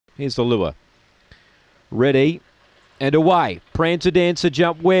Here's the lure. Ready. And away. Prancer Dancer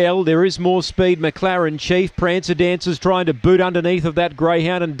jumped well. There is more speed. McLaren Chief. Prancer Dancer's trying to boot underneath of that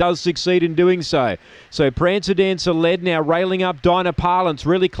greyhound and does succeed in doing so. So Prancer Dancer led, now railing up Dinah Parlance.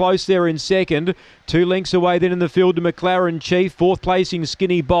 Really close there in second. 2 lengths away then in the field to McLaren Chief. 4th placing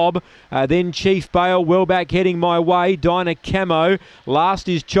Skinny Bob. Then Chief Bale well back heading my way. Dinah Camo. Last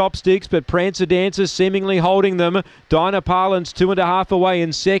is Chopsticks, but Prancer Dancer seemingly holding them. Dinah Parlance 2.5 away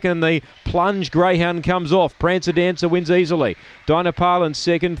in second. The plunge greyhound comes off. Prancer Dancer wins easily. Dinah Parlance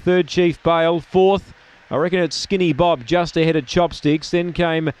second. Third Chief Bale. Fourth, I reckon it's Skinny Bob just ahead of Chopsticks. Then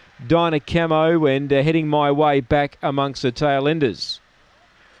came Dinah Camo and heading my way back amongst the tail enders.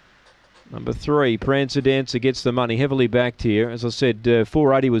 Number 3, Prancer Dancer gets the money, heavily backed here. As I said,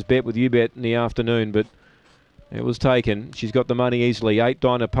 480 was bet with UBet in the afternoon, but it was taken. She's got the money easily. 8,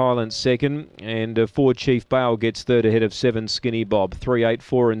 Dinah Parlance second, and 4, Chief Bale gets third ahead of 7, Skinny Bob. 3, 8,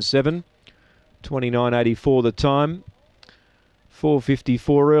 4 and 7. 29.84 the time.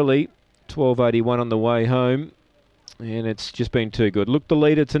 4.54 early. 12.81 on the way home. And it's just been too good. Look, the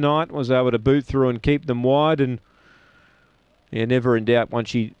leader tonight was able to boot through and keep them wide, and yeah, never in doubt once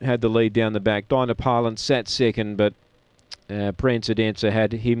she had the lead down the back. Dinah Parlance sat second, but Prancer Dancer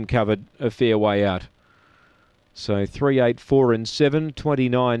had him covered a fair way out. So 3, 8, 4 and 7,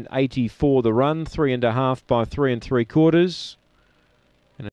 29.84 the run, 3.5 by 3 3/4.